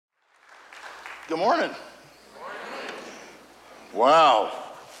Good morning. Wow,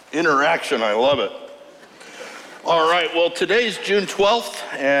 interaction, I love it. All right, well, today's June 12th,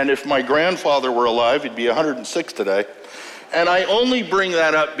 and if my grandfather were alive, he'd be 106 today. And I only bring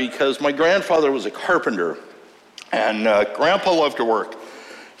that up because my grandfather was a carpenter, and Grandpa loved to work.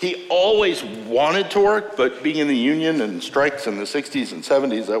 He always wanted to work, but being in the union and strikes in the 60s and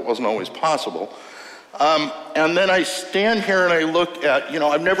 70s, that wasn't always possible. And then I stand here and I look at,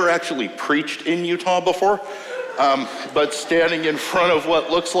 I've never actually preached in Utah before, but standing in front of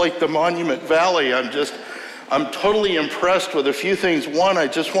what looks like the Monument Valley, I'm totally impressed with a few things. One, I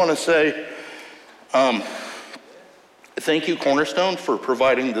just want to say, thank you, Cornerstone, for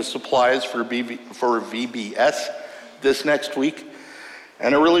providing the supplies for VBS this next week.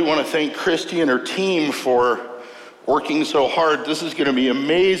 And I really want to thank Christy and her team for working so hard. This is going to be an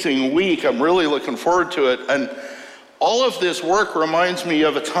amazing week. I'm really looking forward to it. And all of this work reminds me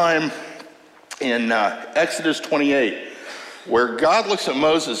of a time in Exodus 28, where God looks at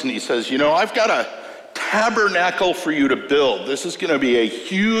Moses and he says, I've got a tabernacle for you to build. This is going to be a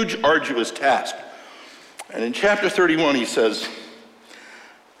huge, arduous task. And in chapter 31, he says,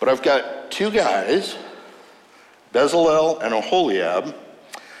 but I've got two guys, Bezalel and Oholiab,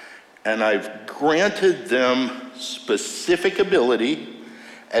 and I've granted them specific ability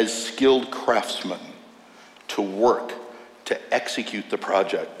as skilled craftsmen to work, to execute the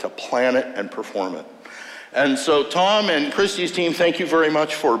project, to plan it and perform it. And so Tom and Christy's team, thank you very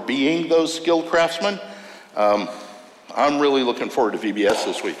much for being those skilled craftsmen. I'm really looking forward to VBS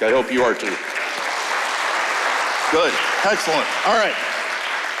this week. I hope you are too. Good, excellent. All right,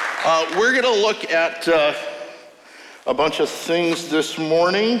 we're gonna look at a bunch of things this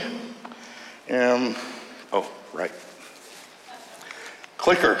morning. Right.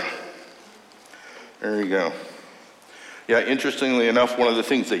 Clicker. There you go. Yeah, interestingly enough, one of the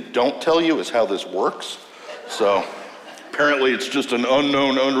things they don't tell you is how this works. So apparently it's just an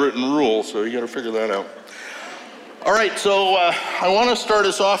unknown, unwritten rule, so you got to figure that out. All right, so I want to start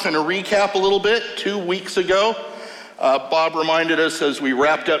us off in a recap a little bit. 2 weeks ago, Bob reminded us as we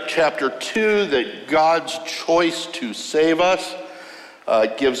wrapped up chapter 2 that God's choice to save us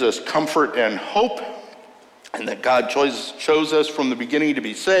gives us comfort and hope, and that God chose us from the beginning to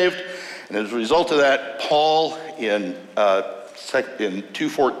be saved. And as a result of that, Paul in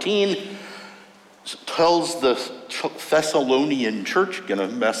 2:14 tells the Thessalonian church, gonna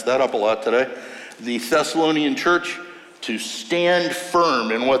mess that up a lot today, the Thessalonian church to stand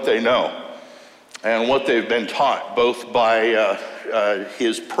firm in what they know and what they've been taught, both by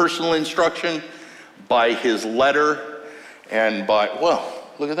his personal instruction, by his letter, and by,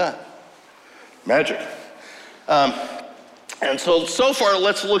 look at that, magic. And so far,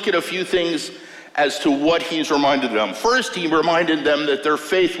 let's look at a few things as to what he's reminded them. First, he reminded them that their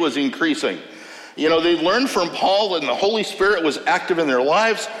faith was increasing. They learned from Paul and the Holy Spirit was active in their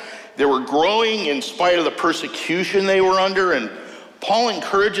lives. They were growing in spite of the persecution they were under, and Paul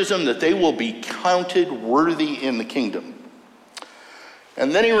encourages them that they will be counted worthy in the kingdom.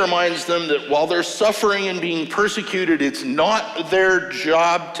 And then he reminds them that while they're suffering and being persecuted, it's not their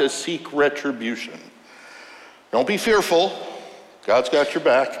job to seek retribution. Don't be fearful. God's got your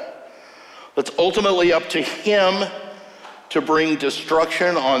back. It's ultimately up to him to bring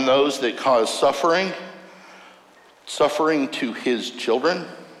destruction on those that cause suffering to his children.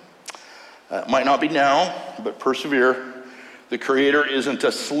 It might not be now, but persevere. The Creator isn't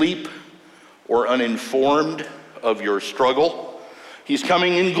asleep or uninformed of your struggle. He's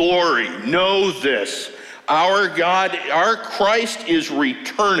coming in glory. Know this. Our God, our Christ is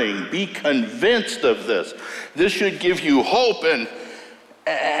returning. Be convinced of this. This should give you hope,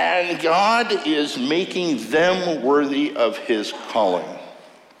 and God is making them worthy of his calling,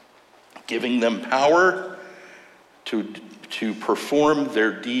 giving them power to perform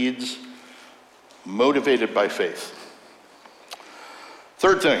their deeds motivated by faith.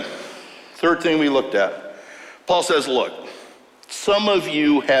 Third thing we looked at. Paul says, look, some of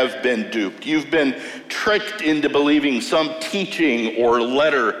you have been duped. You've been tricked into believing some teaching or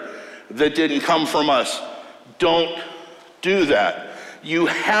letter that didn't come from us. Don't do that. You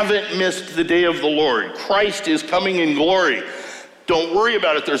haven't missed the day of the Lord. Christ is coming in glory. Don't worry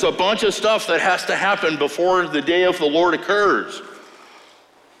about it. There's a bunch of stuff that has to happen before the day of the Lord occurs.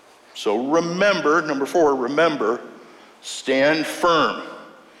 So remember, number 4, remember, stand firm.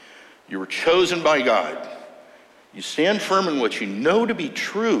 You were chosen by God. You stand firm in what you know to be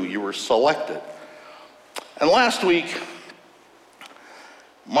true. You were selected. And last week,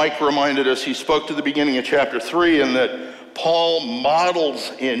 Mike reminded us, he spoke to the beginning of chapter 3, and that Paul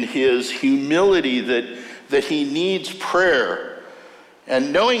models in his humility that he needs prayer.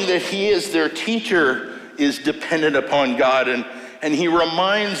 And knowing that he is their teacher is dependent upon God. And he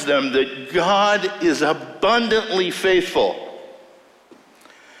reminds them that God is abundantly faithful.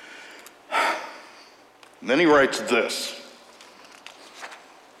 And then he writes this.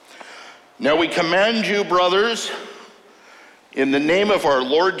 Now we command you, brothers, in the name of our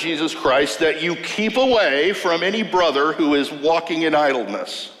Lord Jesus Christ, that you keep away from any brother who is walking in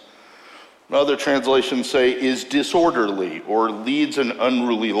idleness. Other translations say is disorderly or leads an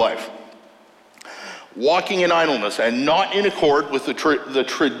unruly life. Walking in idleness and not in accord with the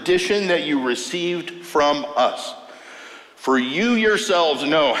tradition that you received from us. For you yourselves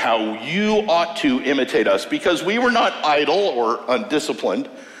know how you ought to imitate us, because we were not idle or undisciplined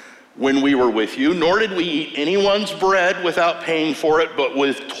when we were with you, nor did we eat anyone's bread without paying for it, but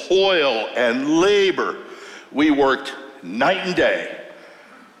with toil and labor we worked night and day,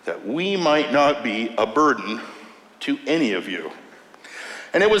 that we might not be a burden to any of you.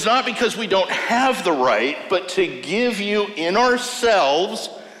 And it was not because we don't have the right, but to give you in ourselves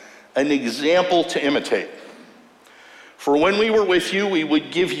an example to imitate. For when we were with you, we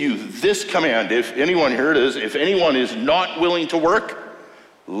would give you this command. If anyone, here it is, if anyone is not willing to work,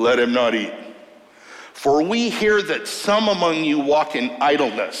 let him not eat. For we hear that some among you walk in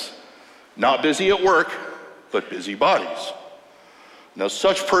idleness, not busy at work, but busy bodies. Now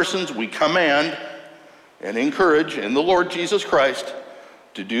such persons we command and encourage in the Lord Jesus Christ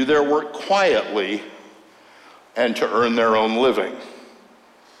to do their work quietly and to earn their own living.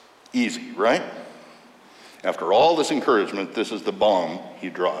 Easy, right? After all this encouragement, this is the bomb he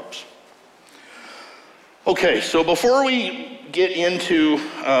drops. Okay, so before we get into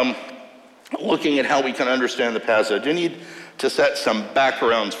looking at how we can understand the passage, I need to set some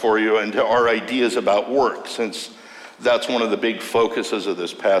backgrounds for you and to our ideas about work, since that's one of the big focuses of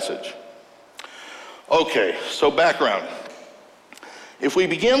this passage. Okay, so background. If we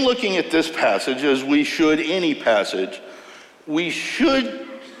begin looking at this passage, as we should any passage, we should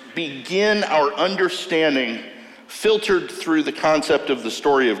begin our understanding filtered through the concept of the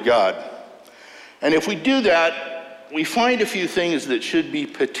story of God. And if we do that, we find a few things that should be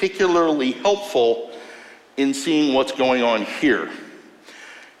particularly helpful in seeing what's going on here.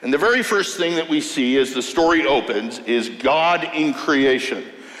 And the very first thing that we see as the story opens is God in creation.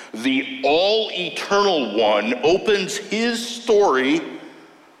 The all-eternal one opens his story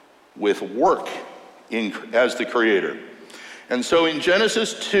with work as the creator. And so in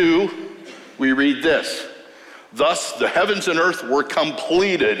Genesis 2, we read this. Thus the heavens and earth were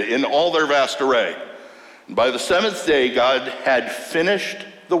completed in all their vast array. And by the seventh day, God had finished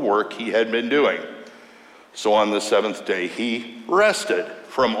the work he had been doing. So on the seventh day, he rested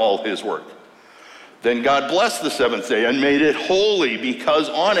from all his work. Then God blessed the seventh day and made it holy, because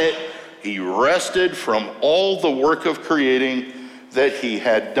on it he rested from all the work of creating that he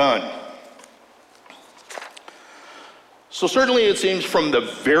had done. So certainly it seems from the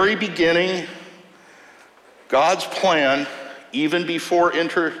very beginning, God's plan, even before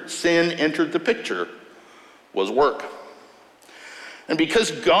sin entered the picture, was work. And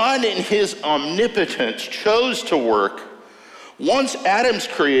because God in his omnipotence chose to work, once Adam's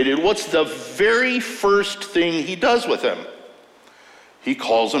created, what's the very first thing he does with him? He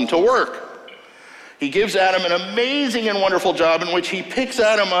calls him to work. He gives Adam an amazing and wonderful job in which he picks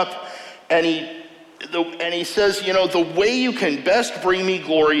Adam up and he says, you know, the way you can best bring me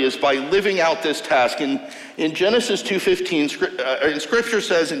glory is by living out this task. In Genesis 2:15, Scripture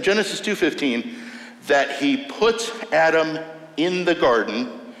says in Genesis 2:15 that he puts Adam in the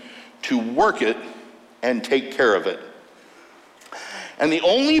garden to work it and take care of it. And the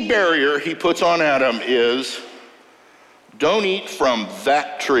only barrier he puts on Adam is, don't eat from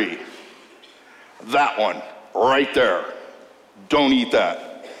that tree. That one, right there. Don't eat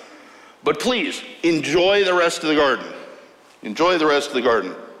that. But please, enjoy the rest of the garden. Enjoy the rest of the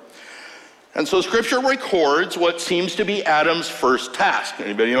garden. And so Scripture records what seems to be Adam's first task.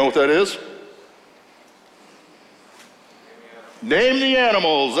 Anybody know what that is? Name the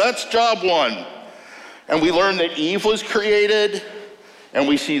animals. That's job one. And we learn that Eve was created, and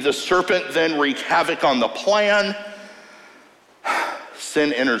we see the serpent then wreak havoc on the plan.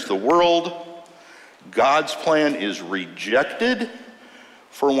 Sin enters the world. God's plan is rejected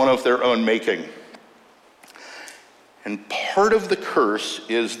for one of their own making. And part of the curse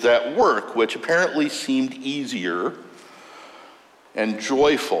is that work, which apparently seemed easier and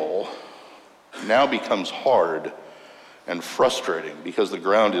joyful, now becomes hard and frustrating because the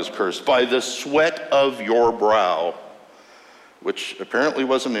ground is cursed by the sweat of your brow, which apparently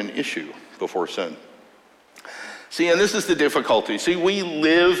wasn't an issue before sin. See, and this is the difficulty. See, we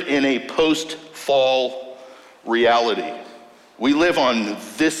live in a post-fall reality. We live on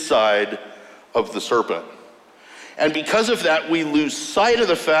this side of the serpent. And because of that, we lose sight of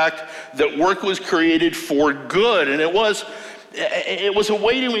the fact that work was created for good, and it was a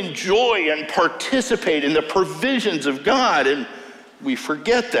way to enjoy and participate in the provisions of God, and we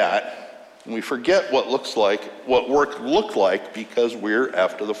forget that. And we forget what work looked like because we're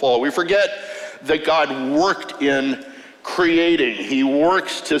after the fall. We forget that God worked in creating. He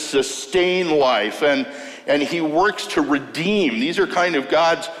works to sustain life, and he works to redeem. These are kind of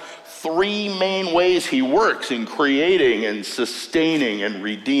God's three main ways he works in creating and sustaining and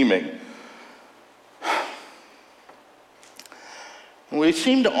redeeming. We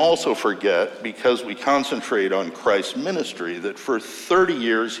seem to also forget, because we concentrate on Christ's ministry, that for 30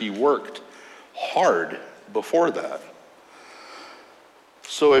 years he worked hard before that.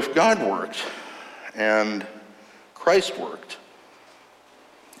 So if God worked and Christ worked,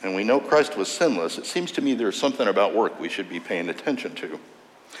 and we know Christ was sinless, it seems to me there's something about work we should be paying attention to.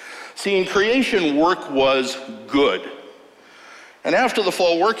 See, in creation, work was good. And after the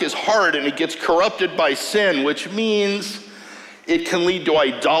fall, work is hard and it gets corrupted by sin, which means it can lead to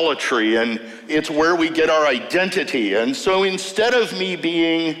idolatry, and it's where we get our identity. And so instead of me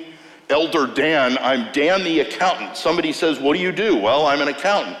being Elder Dan, I'm Dan the accountant. Somebody says, what do you do? Well, I'm an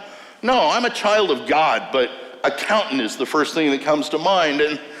accountant. No, I'm a child of God, but accountant is the first thing that comes to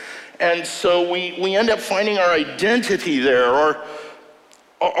mind. And so we end up finding our identity there.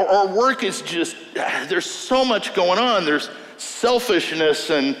 Our work is just, there's so much going on. There's selfishness,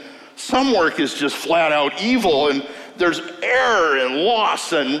 and some work is just flat out evil, and there's error and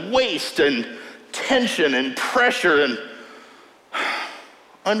loss and waste and tension and pressure and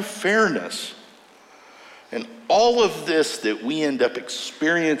unfairness. And all of this that we end up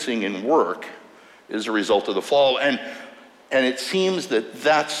experiencing in work is a result of the fall. And it seems that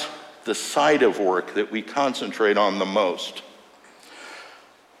that's the side of work that we concentrate on the most.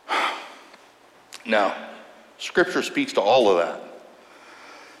 Now, Scripture speaks to all of that.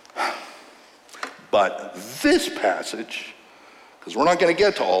 But this passage, because we're not going to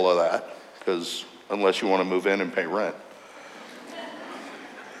get to all of that, because unless you want to move in and pay rent.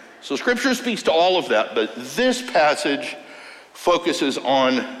 So Scripture speaks to all of that, but this passage focuses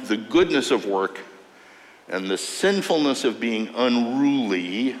on the goodness of work and the sinfulness of being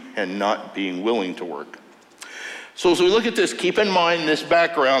unruly and not being willing to work. So as we look at this, keep in mind this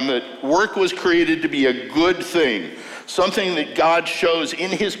background that work was created to be a good thing, something that God shows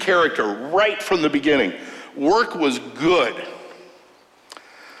in his character right from the beginning. Work was good.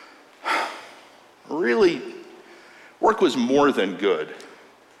 Really, work was more than good.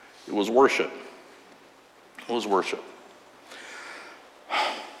 It was worship. It was worship.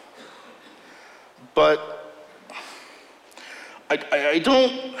 But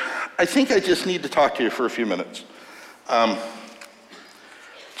I think I just need to talk to you for a few minutes. I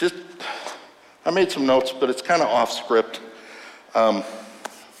made some notes, but it's kind of off script.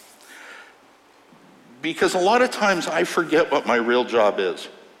 Because a lot of times I forget what my real job is.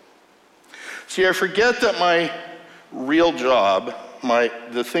 See, I forget that my real job,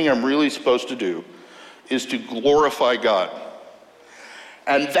 the thing I'm really supposed to do, is to glorify God.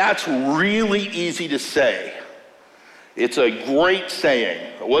 And that's really easy to say. It's a great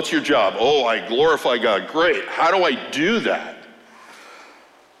saying. What's your job? Oh, I glorify God. Great. How do I do that?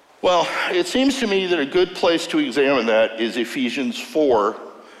 Well, it seems to me that a good place to examine that is Ephesians 4,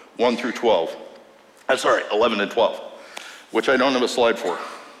 1 through 12. 11 and 12, which I don't have a slide for.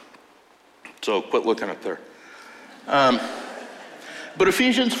 So quit looking up there. But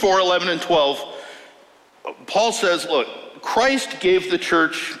Ephesians 4, 11 and 12, Paul says, look, Christ gave the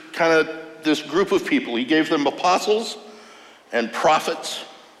church kind of this group of people. He gave them apostles and prophets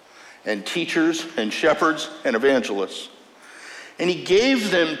and teachers and shepherds and evangelists. And he gave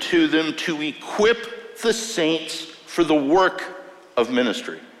them to equip the saints for the work of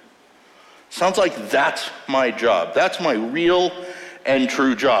ministry. Sounds like that's my job. That's my real and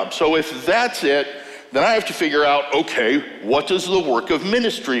true job. So if that's it, then I have to figure out, okay, what does the work of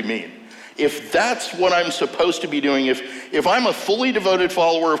ministry mean? If that's what I'm supposed to be doing, if I'm a fully devoted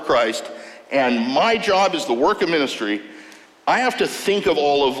follower of Christ and my job is the work of ministry, I have to think of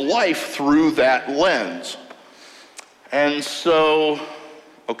all of life through that lens. And so,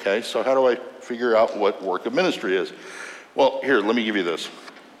 okay, so how do I figure out what work of ministry is? Well, here, let me give you this.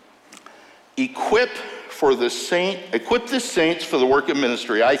 Equip the saints for the work of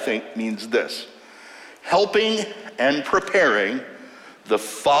ministry, I think, means this: helping and preparing the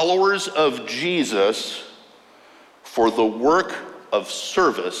followers of Jesus for the work of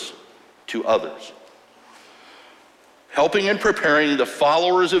service to others. Helping and preparing the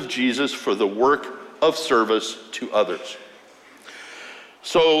followers of Jesus for the work of service to others.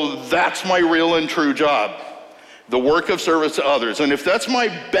 So that's my real and true job, the work of service to others. And if that's my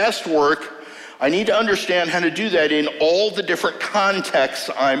best work, I need to understand how to do that in all the different contexts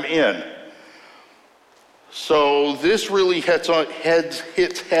I'm in. So this really hits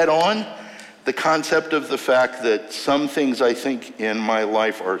head on the concept of the fact that some things I think in my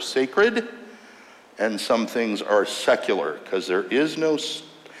life are sacred and some things are secular, because there is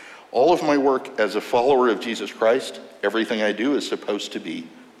all of my work as a follower of Jesus Christ, everything I do is supposed to be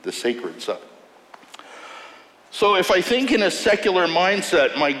the sacred side. So if I think in a secular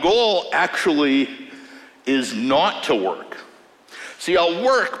mindset, my goal actually is not to work. See, I'll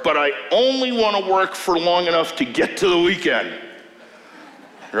work, but I only want to work for long enough to get to the weekend,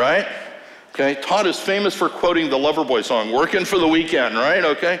 right? Okay, Todd is famous for quoting the Loverboy song, working for the weekend, right?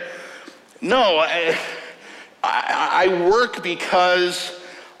 Okay. No, I work because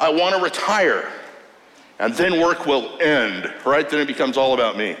I want to retire, and then work will end, right? Then it becomes all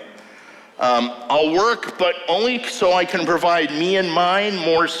about me. I'll work, but only so I can provide me and mine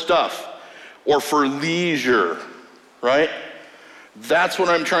more stuff, or for leisure, right? That's what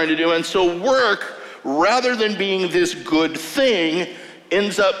I'm trying to do. And so work, rather than being this good thing,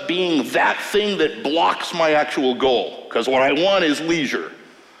 ends up being that thing that blocks my actual goal. Because what I want is leisure.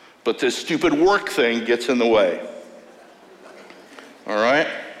 But this stupid work thing gets in the way. All right?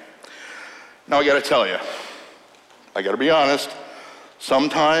 Now I gotta tell you, I gotta be honest,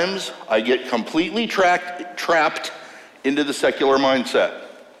 sometimes I get completely trapped into the secular mindset.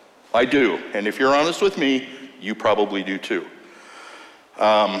 I do. And if you're honest with me, you probably do too.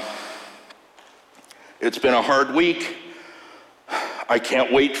 It's been a hard week. I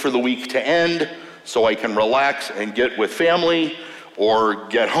can't wait for the week to end so I can relax and get with family or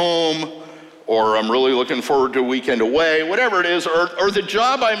get home, or I'm really looking forward to a weekend away, whatever it is, or the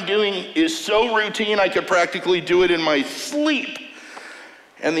job I'm doing is so routine I could practically do it in my sleep.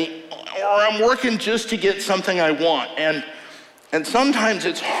 Or I'm working just to get something I want. And sometimes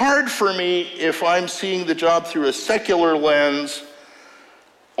it's hard for me if I'm seeing the job through a secular lens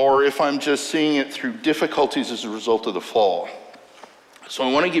or if I'm just seeing it through difficulties as a result of the fall. So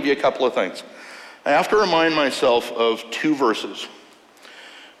I want to give you a couple of things. I have to remind myself of two verses.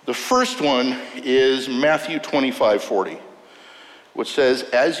 The first one is Matthew 25:40, which says,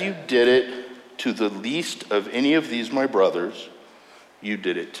 "As you did it to the least of any of these my brothers, you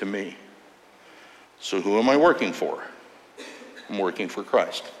did it to me." So who am I working for? I'm working for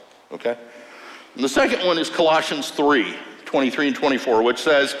Christ, okay? And the second one is Colossians 3:23 and 24, which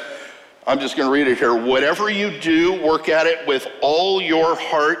says, I'm just going to read it here, "Whatever you do, work at it with all your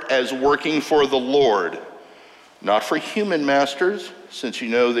heart as working for the Lord, not for human masters, since you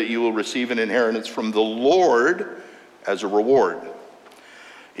know that you will receive an inheritance from the Lord as a reward.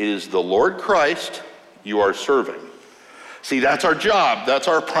 It is the Lord Christ you are serving." See, that's our job. That's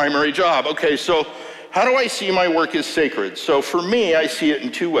our primary job. Okay, so how do I see my work as sacred? So for me, I see it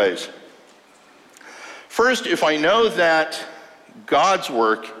in two ways. First, if I know that God's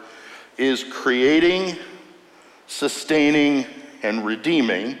work is creating, sustaining, and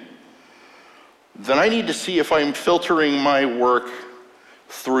redeeming, then I need to see if I'm filtering my work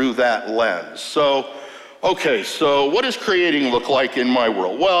through that lens. So what does creating look like in my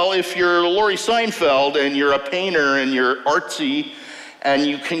world? Well, if you're Laurie Seinfeld and you're a painter and you're artsy and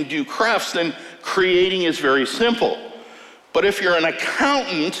you can do crafts, then creating is very simple. But if you're an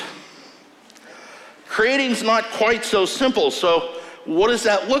accountant, creating's not quite so simple. So what does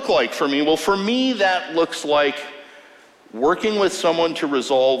that look like for me? Well, for me, that looks like working with someone to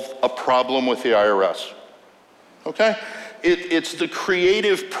resolve a problem with the IRS, okay? It's the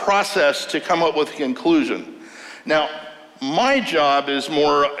creative process to come up with a conclusion. Now, my job is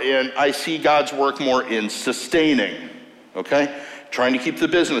I see God's work more in sustaining, okay? Trying to keep the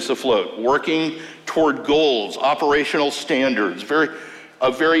business afloat, working toward goals, operational standards,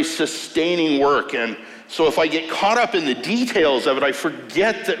 a very sustaining work. And so if I get caught up in the details of it, I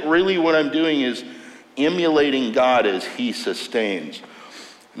forget that really what I'm doing is emulating God as he sustains.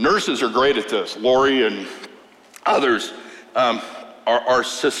 Nurses are great at this. Lori and others are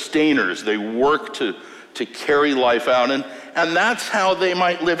sustainers. They work to carry life out, and that's how they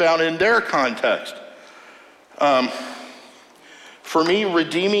might live out in their context. For me,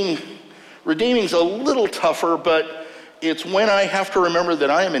 redeeming's a little tougher, but it's when I have to remember that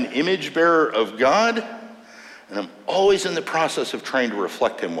I am an image bearer of God, and I'm always in the process of trying to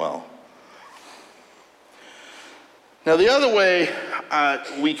reflect him well. Now, the other way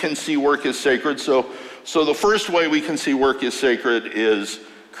we can see work as sacred, so the first way we can see work as sacred is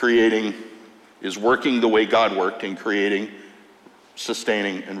working the way God worked in creating,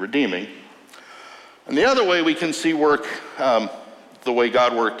 sustaining, and redeeming. And the other way we can see work the way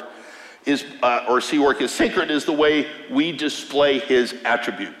God worked is, or see work is sacred, is the way we display his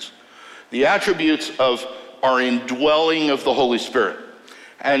attributes. The attributes of our indwelling of the Holy Spirit.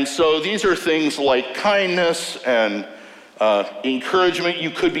 And so these are things like kindness and encouragement. You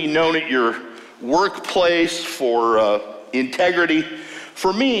could be known at your workplace for integrity.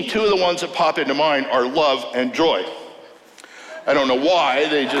 For me, two of the ones that pop into mind are love and joy. I don't know why,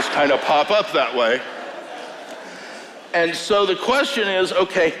 they just kind of pop up that way. And so the question is,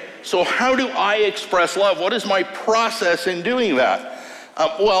 okay, so how do I express love? What is my process in doing that?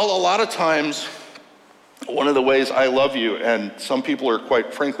 Well, a lot of times, one of the ways I love you, and some people are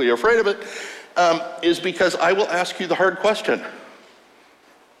quite frankly afraid of it, is because I will ask you the hard question.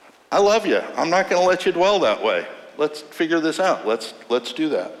 I love you. I'm not going to let you dwell that way. Let's figure this out. Let's do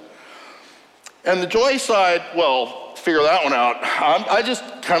that. And the joy side, well, figure that one out. I just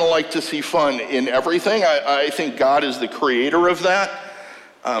kind of like to see fun in everything. I think God is the creator of that.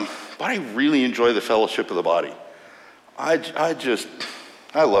 But I really enjoy the fellowship of the body. I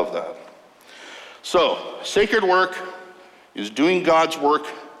love that. So, sacred work is doing God's work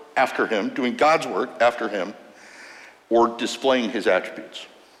after him, or displaying his attributes.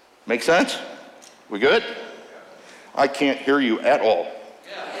 Make sense? We good? I can't hear you at all.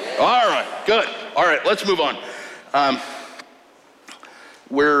 All right, good. All right, let's move on.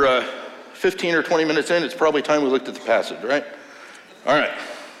 We're 15 or 20 minutes in. It's probably time we looked at the passage, right? All right.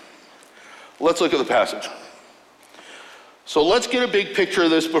 Let's look at the passage. So let's get a big picture of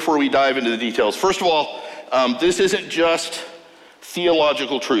this before we dive into the details. First of all, this isn't just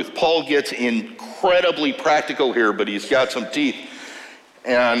theological truth. Paul gets incredibly practical here, but he's got some teeth.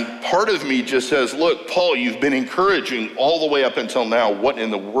 And part of me just says, look, Paul, you've been encouraging all the way up until now. What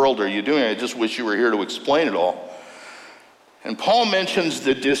in the world are you doing? I just wish you were here to explain it all. And Paul mentions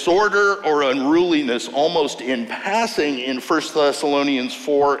the disorder or unruliness almost in passing in 1 Thessalonians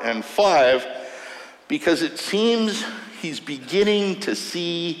 4 and 5, because it seems he's beginning to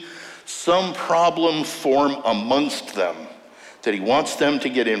see some problem form amongst them that he wants them to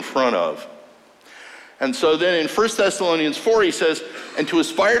get in front of. And so then in 1 Thessalonians 4, he says, and to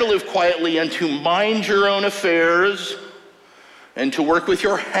aspire to live quietly and to mind your own affairs and to work with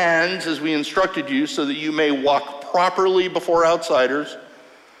your hands as we instructed you so that you may walk properly before outsiders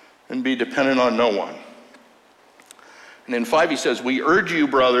and be dependent on no one. And in 5, he says, we urge you,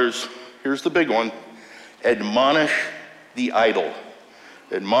 brothers, here's the big one, admonish the idle,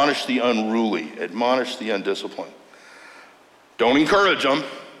 admonish the unruly, admonish the undisciplined. Don't encourage them,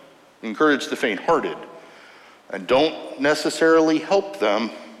 encourage the faint-hearted. And don't necessarily help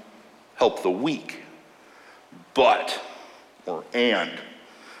them, help the weak. And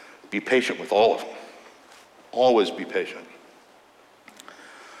be patient with all of them. Always be patient.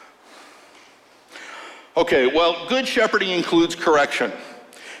 Okay, well, good shepherding includes correction.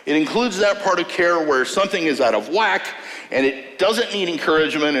 It includes that part of care where something is out of whack and it doesn't need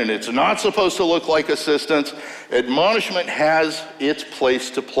encouragement and it's not supposed to look like assistance. Admonishment has its place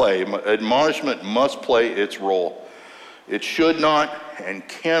to play. Admonishment must play its role. It should not and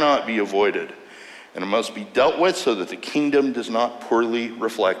cannot be avoided. And it must be dealt with so that the kingdom does not poorly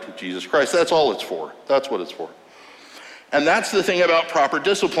reflect Jesus Christ. That's all it's for. That's what it's for. And that's the thing about proper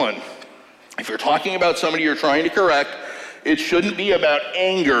discipline. If you're talking about somebody you're trying to correct, it shouldn't be about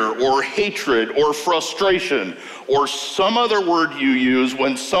anger or hatred or frustration or some other word you use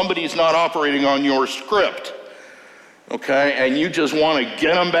when somebody's not operating on your script, okay? And you just want to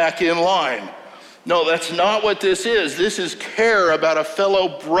get them back in line. No, that's not what this is. This is care about a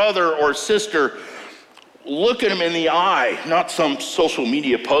fellow brother or sister. Look at him in the eye, not some social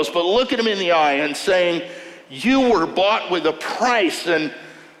media post, but look at him in the eye and saying, you were bought with a price and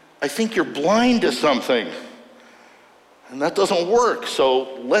I think you're blind to something. And that doesn't work,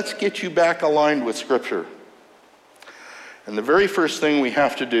 so let's get you back aligned with Scripture. And the very first thing we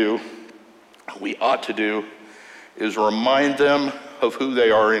have to do, we ought to do, is remind them of who they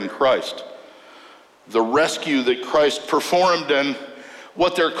are in Christ. The rescue that Christ performed and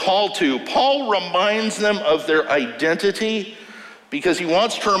what they're called to. Paul reminds them of their identity because he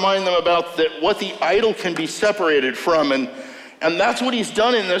wants to remind them about what the idol can be separated from. And that's what he's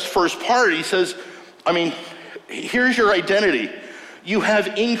done in this first part. He says, here's your identity. You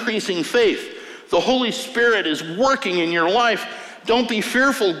have increasing faith. The Holy Spirit is working in your life. Don't be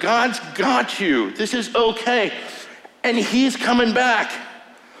fearful. God's got you. This is okay. And he's coming back.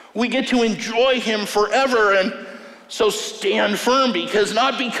 We get to enjoy him forever. And so stand firm,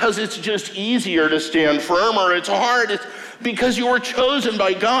 not because it's just easier to stand firm or it's hard. It's because you were chosen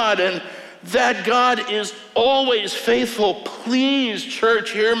by God and that God is always faithful. Please,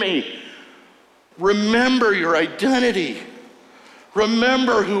 church, hear me. Remember your identity.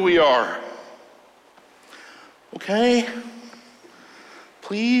 Remember who we are. Okay?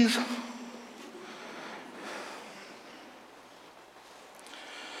 Please?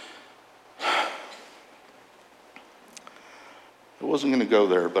 I wasn't going to go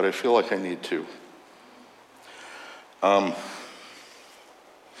there, but I feel like I need to.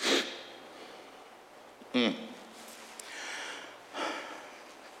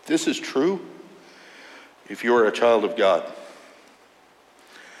 This is true if you are a child of God.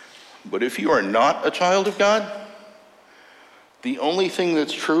 But if you are not a child of God, the only thing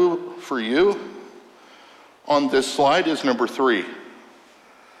that's true for you on this slide is number 3.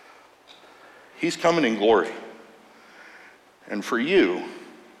 He's coming in glory. And for you,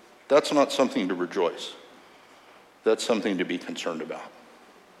 that's not something to rejoice. That's something to be concerned about.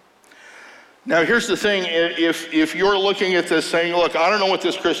 Now, here's the thing. If you're looking at this saying, look, I don't know what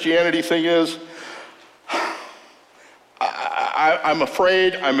this Christianity thing is. I'm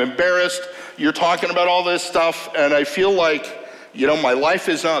afraid, I'm embarrassed. You're talking about all this stuff, and I feel like, my life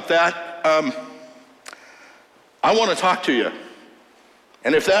is not that. I want to talk to you.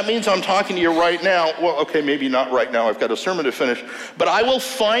 And if that means I'm talking to you right now, well, okay, maybe not right now. I've got a sermon to finish. But I will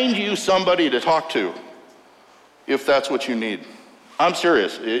find you somebody to talk to if that's what you need. I'm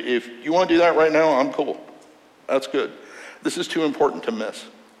serious. If you want to do that right now, I'm cool. That's good. This is too important to miss.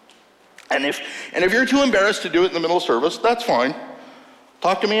 And if you're too embarrassed to do it in the middle of service, that's fine.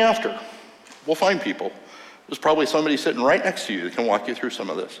 Talk to me after. We'll find people. There's probably somebody sitting right next to you that can walk you through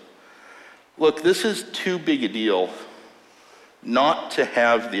some of this. Look, this is too big a deal not to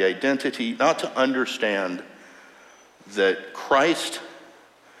have the identity, not to understand that Christ,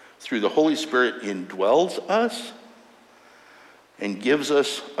 through the Holy Spirit, indwells us and gives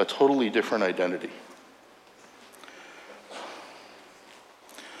us a totally different identity.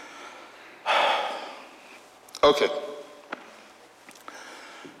 Okay.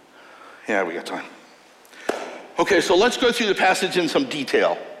 Yeah, we got time. Okay, so let's go through the passage in some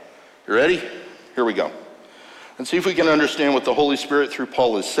detail. You ready? Here we go. And see if we can understand what the Holy Spirit through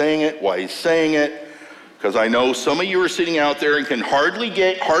Paul is saying it, why he's saying it, because I know some of you are sitting out there and can hardly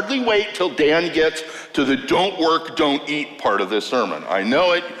wait till Dan gets to the don't work, don't eat part of this sermon. I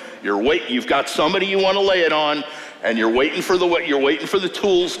know it. You've got somebody you want to lay it on, and you're waiting for the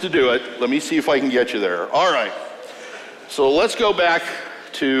tools to do it. Let me see if I can get you there. All right. So let's go back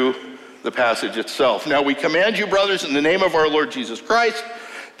to the passage itself. Now we command you, brothers, in the name of our Lord Jesus Christ,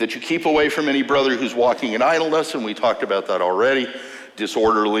 that you keep away from any brother who's walking in idleness, and we talked about that already,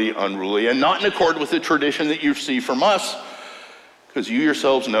 disorderly, unruly, and not in accord with the tradition that you see from us, because you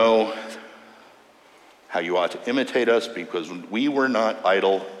yourselves know how you ought to imitate us, because we were not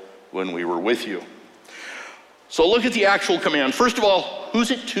idle when we were with you. So look at the actual command. First of all, who's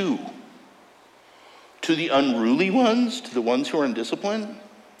it to? To the unruly ones? To the ones who are in discipline?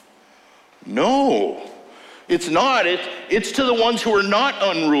 No, it's not. It's to the ones who are not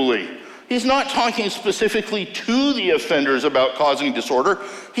unruly. He's not talking specifically to the offenders about causing disorder.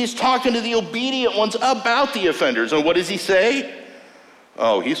 He's talking to the obedient ones about the offenders. And what does he say?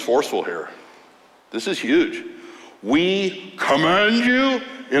 Oh, he's forceful here. This is huge. We command you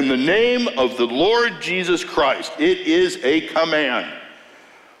in the name of the Lord Jesus Christ. It is a command.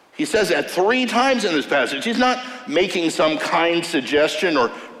 He says that 3 times in this passage. He's not making some kind suggestion or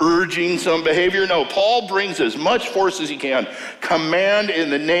urging some behavior. No, Paul brings as much force as he can. Command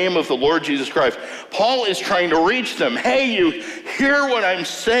in the name of the Lord Jesus Christ. Paul is trying to reach them. Hey, you hear what I'm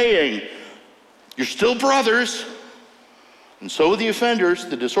saying. You're still brothers. And so are the offenders,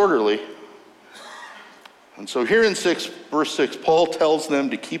 the disorderly. And so here in verse 6, Paul tells them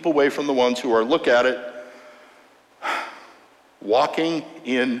to keep away from the ones who are, look at it, walking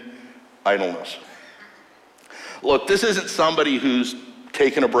in idleness. Look, this isn't somebody who's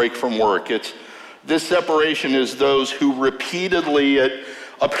taken a break from work. This separation is those who repeatedly,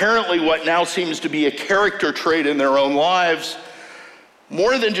 apparently what now seems to be a character trait in their own lives,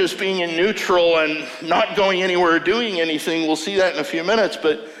 more than just being in neutral and not going anywhere or doing anything. We'll see that in a few minutes,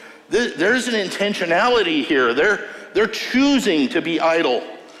 but there's an intentionality here. They're choosing to be idle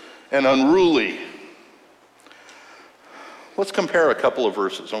and unruly. Let's compare a couple of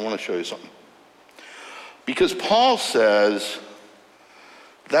verses. I want to show you something. Because Paul says,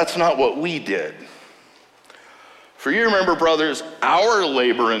 that's not what we did. For you remember, brothers, our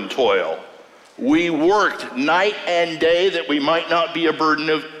labor and toil. We worked night and day that we might not be a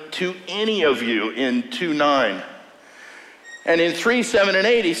burden to any of you in 2:9. And in 3:7 and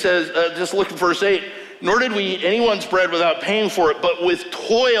 8, he says, just look at verse 8, nor did we eat anyone's bread without paying for it, but with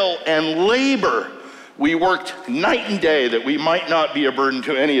toil and labor we worked night and day that we might not be a burden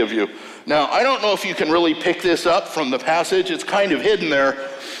to any of you. Now, I don't know if you can really pick this up from the passage. It's kind of hidden there.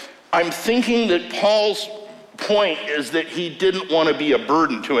 I'm thinking that Paul's point is that he didn't want to be a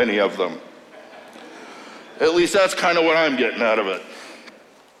burden to any of them. At least that's kind of what I'm getting out of it.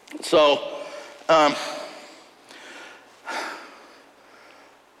 So, I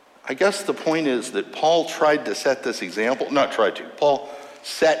guess the point is that Paul tried to set this example. Paul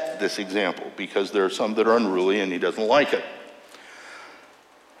set this example because there are some that are unruly and he doesn't like it.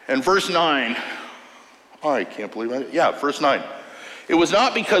 And verse 9, I can't believe it. Yeah, verse 9. It was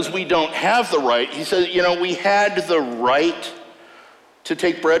not because we don't have the right. He says, we had the right to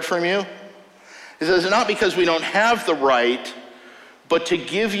take bread from you. He says, not because we don't have the right, but to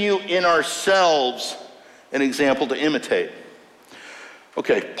give you in ourselves an example to imitate.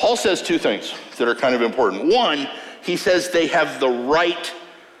 Okay, Paul says two things that are kind of important. One, he says they have the right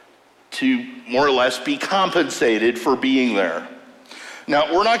to more or less be compensated for being there.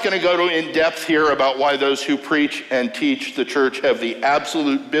 Now, we're not going to go in depth here about why those who preach and teach the church have the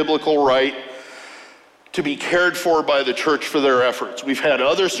absolute biblical right to be cared for by the church for their efforts. We've had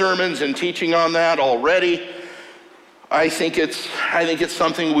other sermons and teaching on that already. I think it's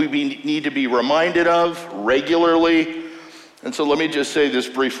something we need to be reminded of regularly. And so let me just say this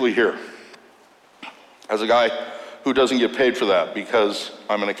briefly here. As a guy who doesn't get paid for that because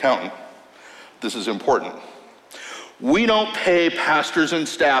I'm an accountant, this is important. We don't pay pastors and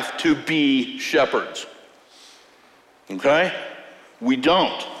staff to be shepherds. Okay? We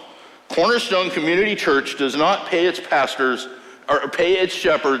don't. Cornerstone Community Church does not pay its pastors or pay its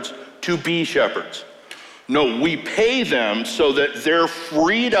shepherds to be shepherds. No, we pay them so that they're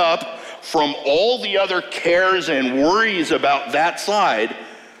freed up from all the other cares and worries about that side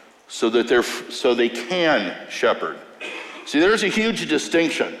so they can shepherd. See, there's a huge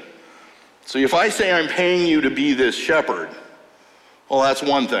distinction. So if I say I'm paying you to be this shepherd, well, that's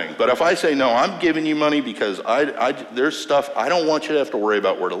one thing. But if I say, no, I'm giving you money because there's stuff, I don't want you to have to worry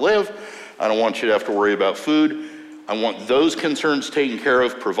about where to live. I don't want you to have to worry about food. I want those concerns taken care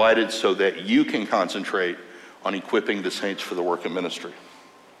of, provided so that you can concentrate on equipping the saints for the work of ministry.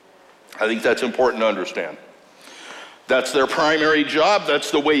 I think that's important to understand. That's their primary job.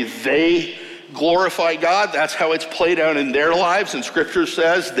 That's the way they glorify God. That's how it's played out in their lives, and Scripture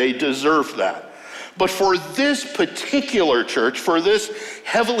says they deserve that. But for this particular church, for this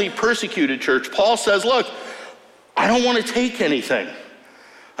heavily persecuted church, Paul says, look, I don't want to take anything.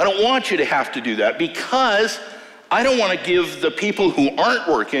 I don't want you to have to do that because I don't want to give the people who aren't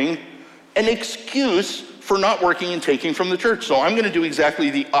working an excuse for not working and taking from the church. So I'm going to do exactly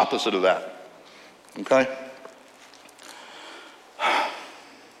the opposite of that. Okay?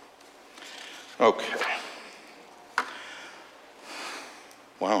 Okay.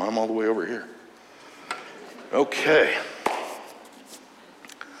 Wow, I'm all the way over here. Okay.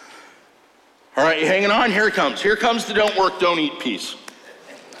 All right, you hanging on? Here it comes. Here comes the don't work, don't eat piece.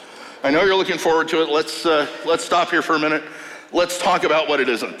 I know you're looking forward to it. Let's stop here for a minute. Let's talk about what it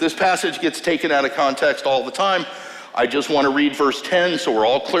isn't. This passage gets taken out of context all the time. I just want to read verse 10 so we're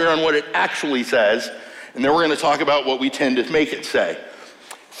all clear on what it actually says, and then we're going to talk about what we tend to make it say.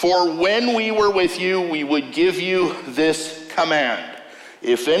 For when we were with you, we would give you this command.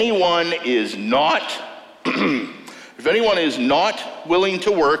 If anyone is not willing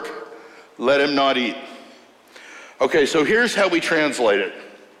to work, let him not eat. Okay, so here's how we translate it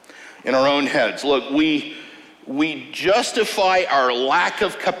in our own heads. Look, we justify our lack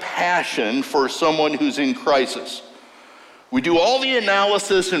of compassion for someone who's in crisis. We do all the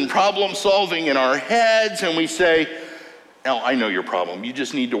analysis and problem solving in our heads, and we say, now, I know your problem. You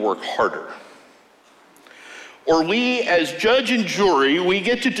just need to work harder. Or we, as judge and jury, we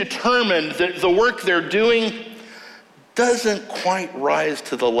get to determine that the work they're doing doesn't quite rise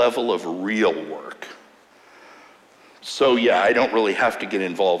to the level of real work. So yeah, I don't really have to get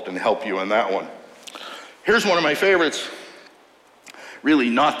involved and help you on that one. Here's one of my favorites. Really,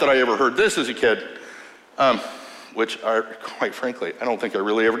 not that I ever heard this as a kid, which, quite frankly, I don't think I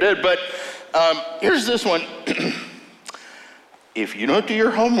really ever did. But here's this one. If you don't do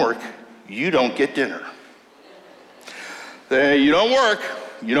your homework, you don't get dinner. You don't work,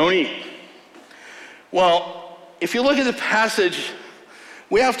 you don't eat. Well, if you look at the passage,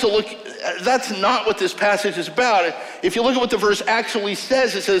 we have to look, that's not what this passage is about. If you look at what the verse actually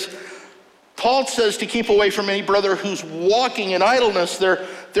says, it says, Paul says to keep away from any brother who's walking in idleness.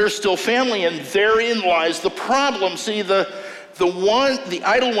 They're still family, and therein lies the problem. See, the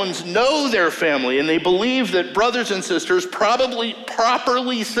idle ones know their family, and they believe that brothers and sisters, probably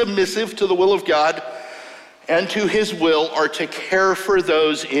properly submissive to the will of God and to his will, are to care for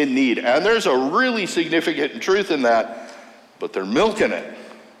those in need. And there's a really significant truth in that, but they're milking it.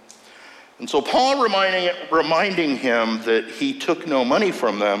 And so Paul reminding him that he took no money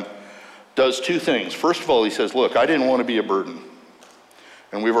from them does two things. First of all, he says, look, I didn't want to be a burden.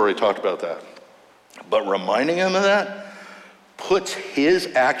 And we've already talked about that. But reminding him of that puts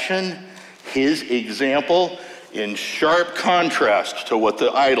his action, his example, in sharp contrast to what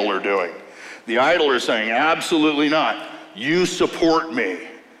the idol are doing. The idol are saying, absolutely not. You support me,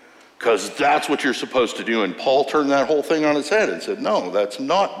 because that's what you're supposed to do. And Paul turned that whole thing on its head and said, no, that's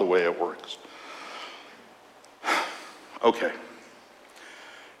not the way it works. Okay.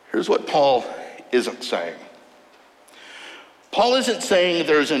 Here's what Paul isn't saying. Paul isn't saying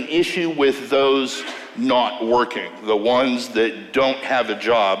there's an issue with those not working, the ones that don't have a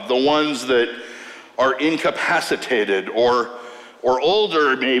job, the ones that are incapacitated or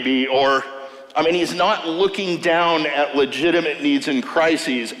older maybe, he's not looking down at legitimate needs and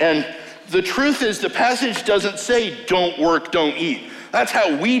crises. And the truth is, the passage doesn't say don't work, don't eat. That's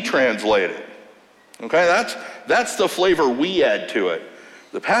how we translate it. Okay, that's the flavor we add to it.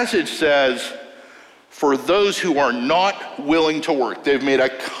 The passage says, for those who are not willing to work, they've made a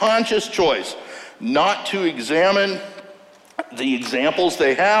conscious choice not to examine the examples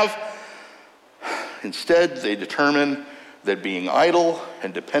they have. Instead, they determine that being idle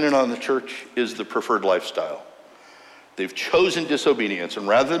and dependent on the church is the preferred lifestyle. They've chosen disobedience, and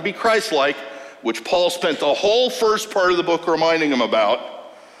rather than be Christ-like, which Paul spent the whole first part of the book reminding them about,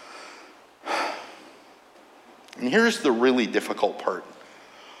 and here's the really difficult part.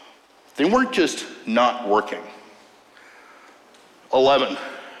 They weren't just not working. 11,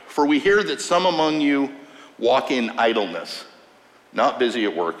 for we hear that some among you walk in idleness, not busy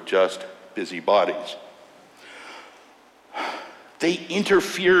at work, just busy bodies. They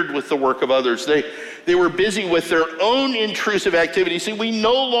interfered with the work of others. They were busy with their own intrusive activities. See, we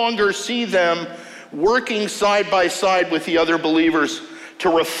no longer see them working side by side with the other believers to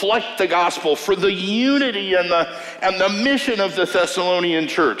reflect the gospel for the unity and the mission of the Thessalonian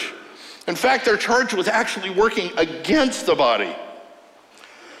church. In fact, they're charged with actually working against the body.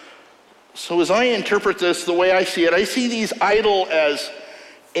 So as I interpret this, the way I see it, I see these idle as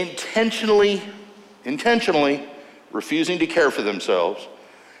intentionally refusing to care for themselves,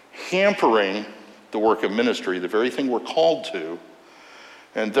 hampering the work of ministry, the very thing we're called to,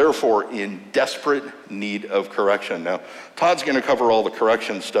 and therefore in desperate need of correction. Now, Todd's going to cover all the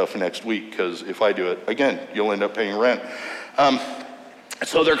correction stuff next week, because if I do it, again, you'll end up paying rent.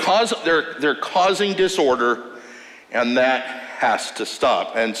 So they're causing disorder, and that has to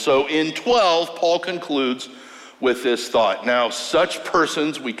stop. And so in 12, Paul concludes with this thought. Now, such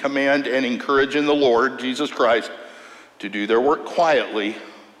persons we command and encourage in the Lord, Jesus Christ, to do their work quietly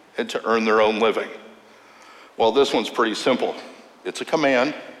and to earn their own living. Well, this one's pretty simple. It's a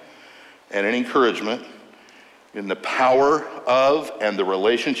command and an encouragement in the power of and the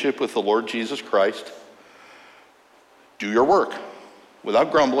relationship with the Lord Jesus Christ. Do your work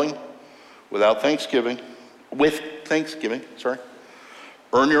without grumbling, with thanksgiving.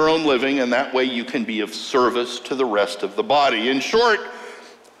 Earn your own living, and that way you can be of service to the rest of the body. In short,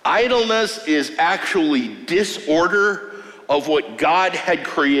 idleness is actually disorder of what God had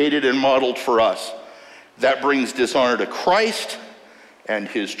created and modeled for us. That brings dishonor to Christ and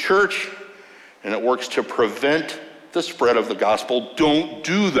his church, and it works to prevent the spread of the gospel. Don't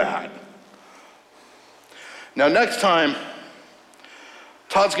do that. Now, next time,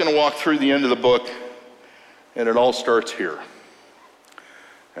 Todd's going to walk through the end of the book, and it all starts here.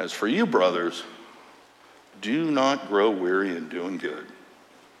 As for you, brothers, do not grow weary in doing good.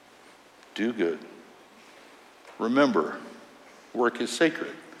 Do good. Remember, work is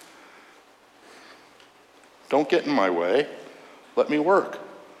sacred. Don't get in my way. Let me work.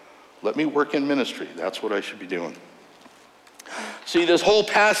 Let me work in ministry. That's what I should be doing. See, this whole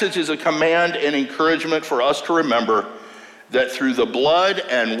passage is a command and encouragement for us to remember that through the blood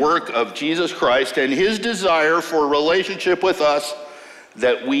and work of Jesus Christ and his desire for a relationship with us,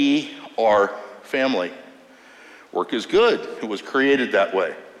 that we are family. Work is good. It was created that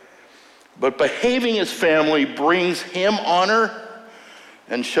way. But behaving as family brings him honor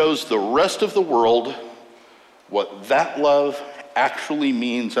and shows the rest of the world what that love actually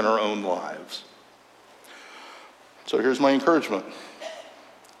means in our own lives. So here's my encouragement.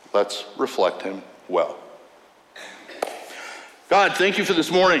 Let's reflect him well. God, thank you for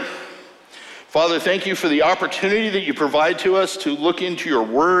this morning. Father, thank you for the opportunity that you provide to us to look into your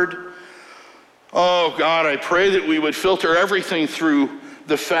word. Oh, God, I pray that we would filter everything through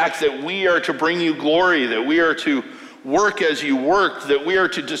the fact that we are to bring you glory, that we are to work as you work, that we are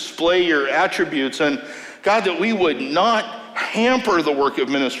to display your attributes, and God, that we would not hamper the work of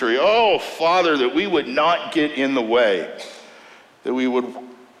ministry. Oh, Father, that we would not get in the way, that we would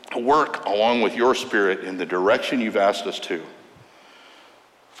work along with your Spirit in the direction you've asked us to.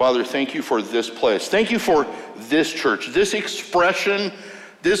 Father, thank you for this place. Thank you for this church, this expression,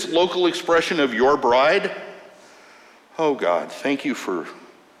 this local expression of your bride. Oh God, thank you for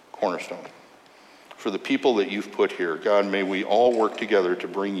Cornerstone, for the people that you've put here. God, may we all work together to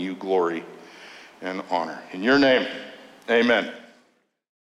bring you glory and honor. In your name, amen.